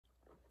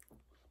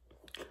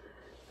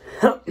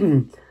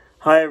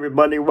Hi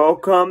everybody,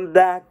 welcome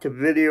back to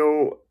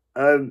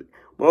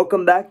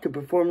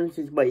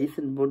Performances by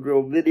Ethan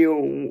Woodrow,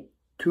 video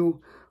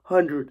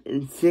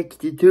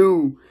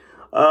 262.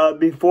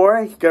 Before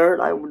I start,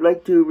 I would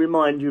like to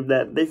remind you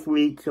that this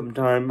week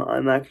sometime,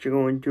 I'm actually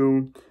going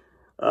to,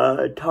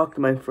 talk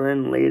to my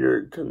friend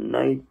later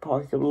tonight,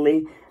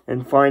 possibly,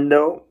 and find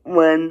out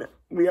when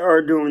we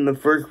are doing the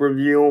first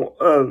review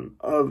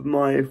of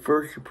my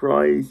first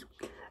surprise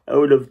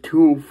out of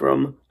 2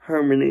 from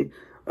Harmony.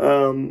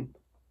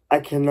 I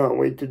cannot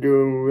wait to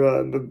do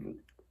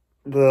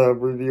the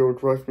review,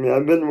 trust me.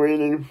 I've been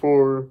waiting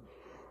for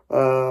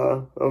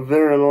a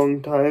very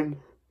long time,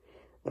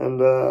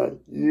 and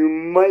you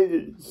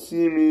might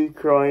see me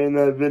cry in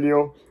that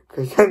video,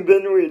 because I've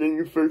been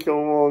waiting for so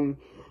long,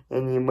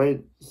 and you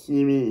might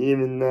see me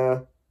even,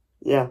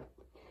 you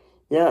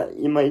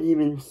might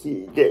even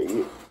see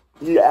that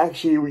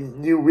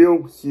you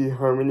will see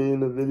Harmony in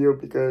the video,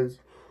 because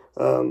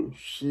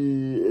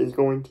she is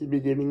going to be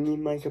giving me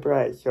my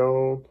surprise,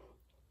 so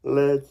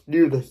let's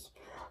do this.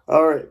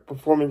 Alright,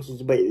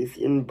 Performances by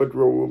Ethan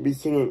Woodrow will be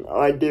singing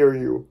I Dare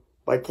You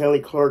by Kelly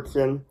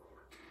Clarkson.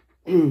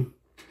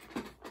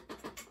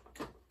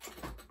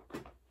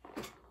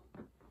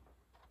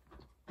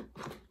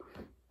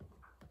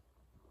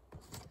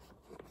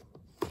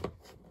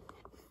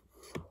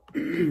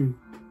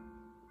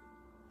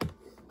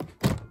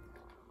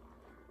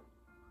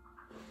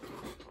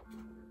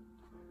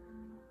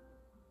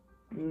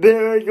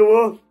 There's a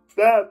wolf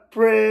that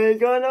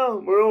preys on a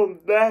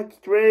world that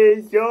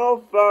strays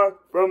so far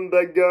from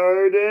the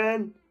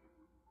garden.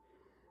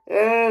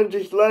 And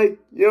just like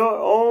your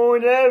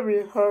own,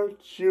 every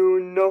heart you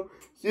know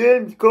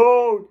seems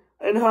cold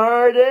and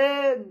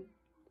hardened.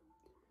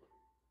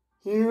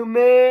 You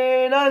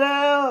may not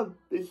have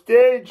the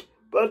stage,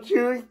 but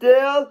you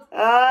still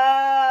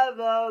have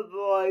a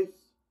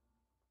voice.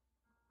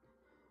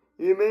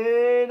 You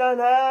may not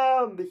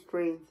have the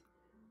strength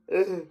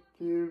if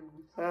you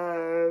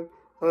have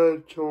a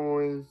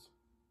choice.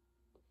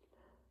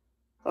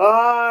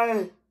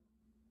 I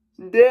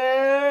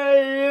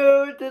dare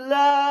you to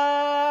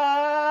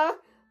lie.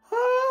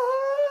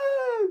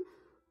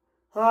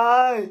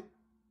 I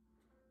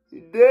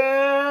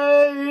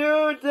dare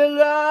you to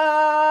lie.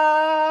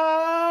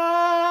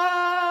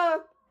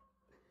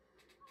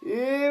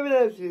 Even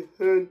if you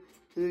hurt,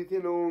 you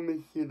can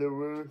only see the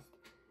worst.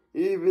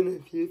 Even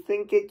if you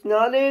think it's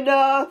not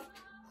enough,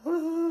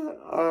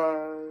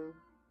 I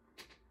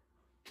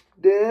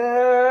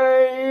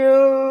dare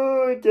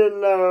you to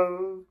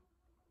love.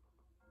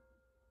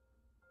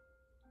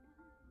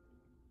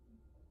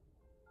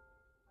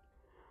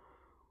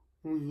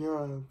 We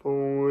are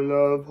full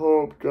of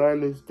hope, trying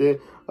to stay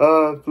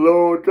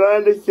afloat,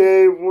 trying to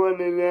save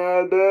one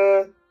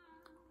another.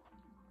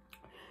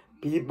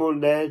 People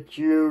let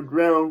you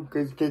drown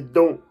 'cause they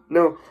don't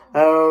know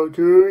how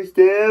to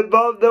stay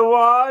above the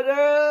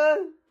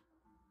water.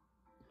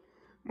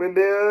 When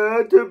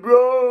they're too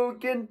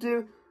broken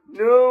to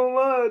know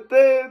what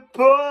they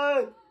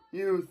put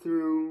you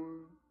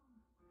through.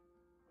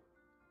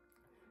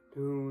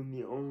 Doing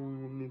the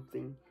only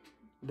thing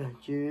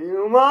that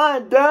you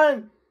want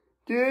done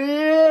to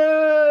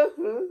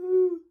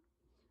you.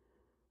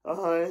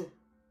 I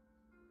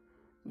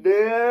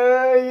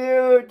dare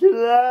you to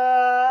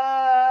lie.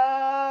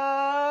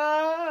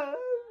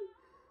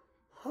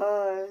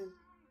 I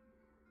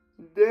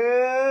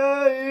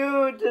dare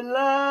you to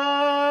lie.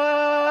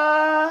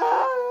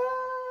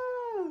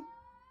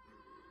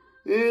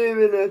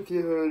 Even if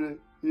you heard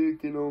it, you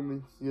can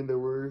only see the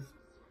worst.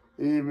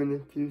 Even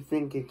if you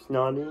think it's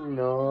not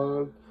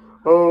enough.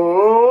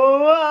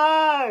 Oh,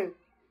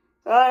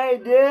 I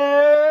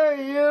dare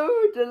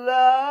you to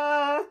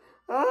lie.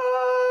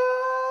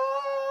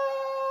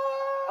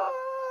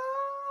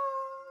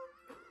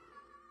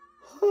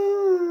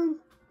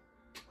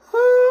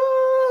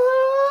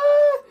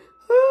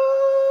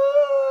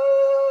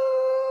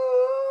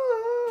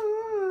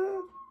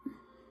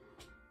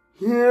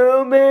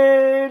 You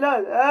may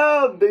not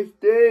have the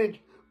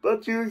stage,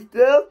 but you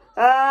still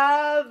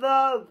have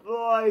a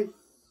voice.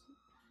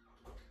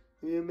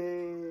 You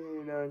may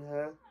not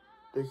have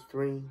the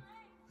strength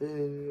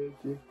if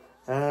you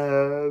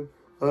have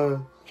a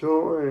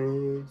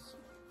choice.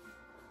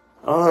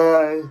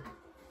 I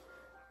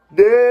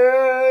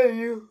dare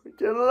you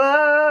to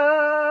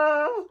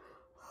love.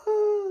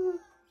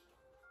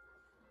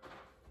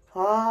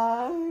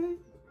 I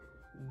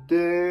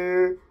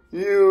dare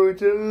you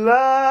to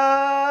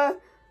lie.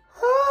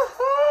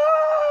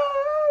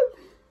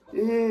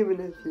 Even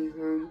if you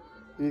hurt,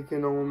 you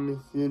can only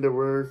see the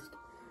worst.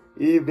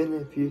 Even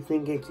if you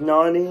think it's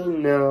not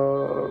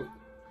enough.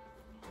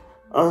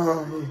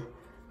 I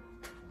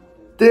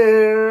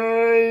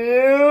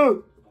dare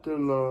you to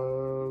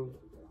love.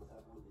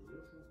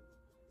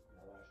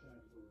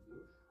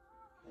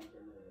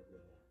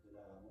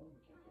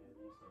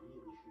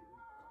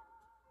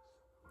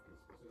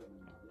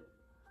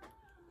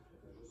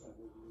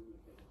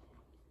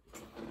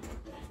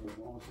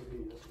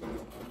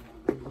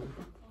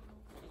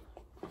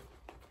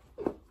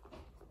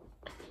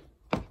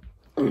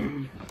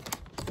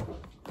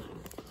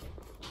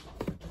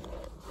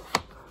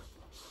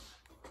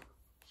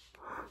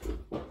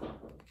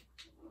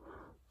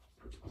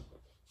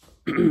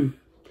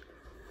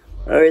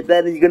 Alright,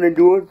 that is gonna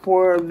do it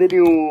for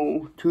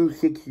video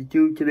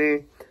 262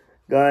 today,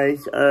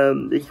 guys.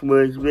 This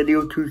was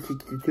video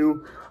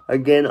 262.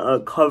 Again,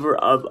 a cover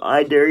of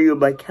I Dare You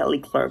by Kelly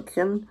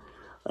Clarkson.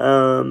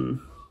 I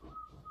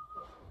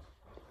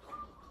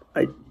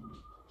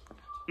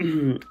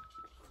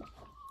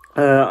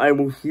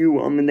will see you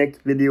on the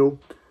next video.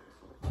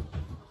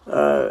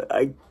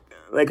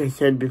 Like I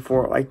said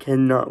before, I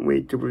cannot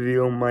wait to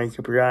reveal my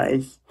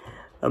surprise.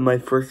 My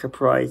first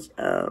surprise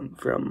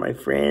from my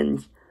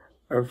friends,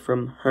 or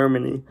from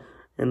Harmony.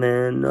 And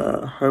then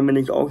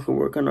Harmony's also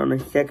working on a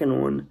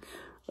second one.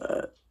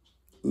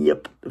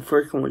 Yep, the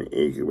first one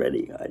is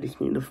ready. I just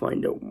need to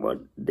find out what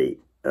date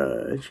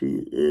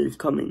she is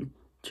coming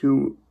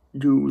to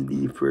do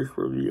the first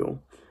reveal.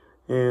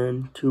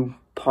 And to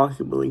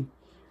possibly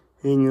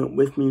hang out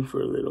with me for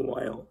a little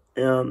while.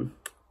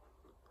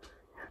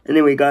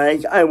 Anyway,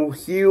 guys, I will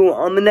see you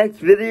on the next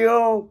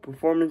video.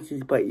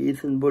 Performances by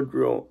Ethan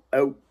Woodrow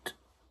out.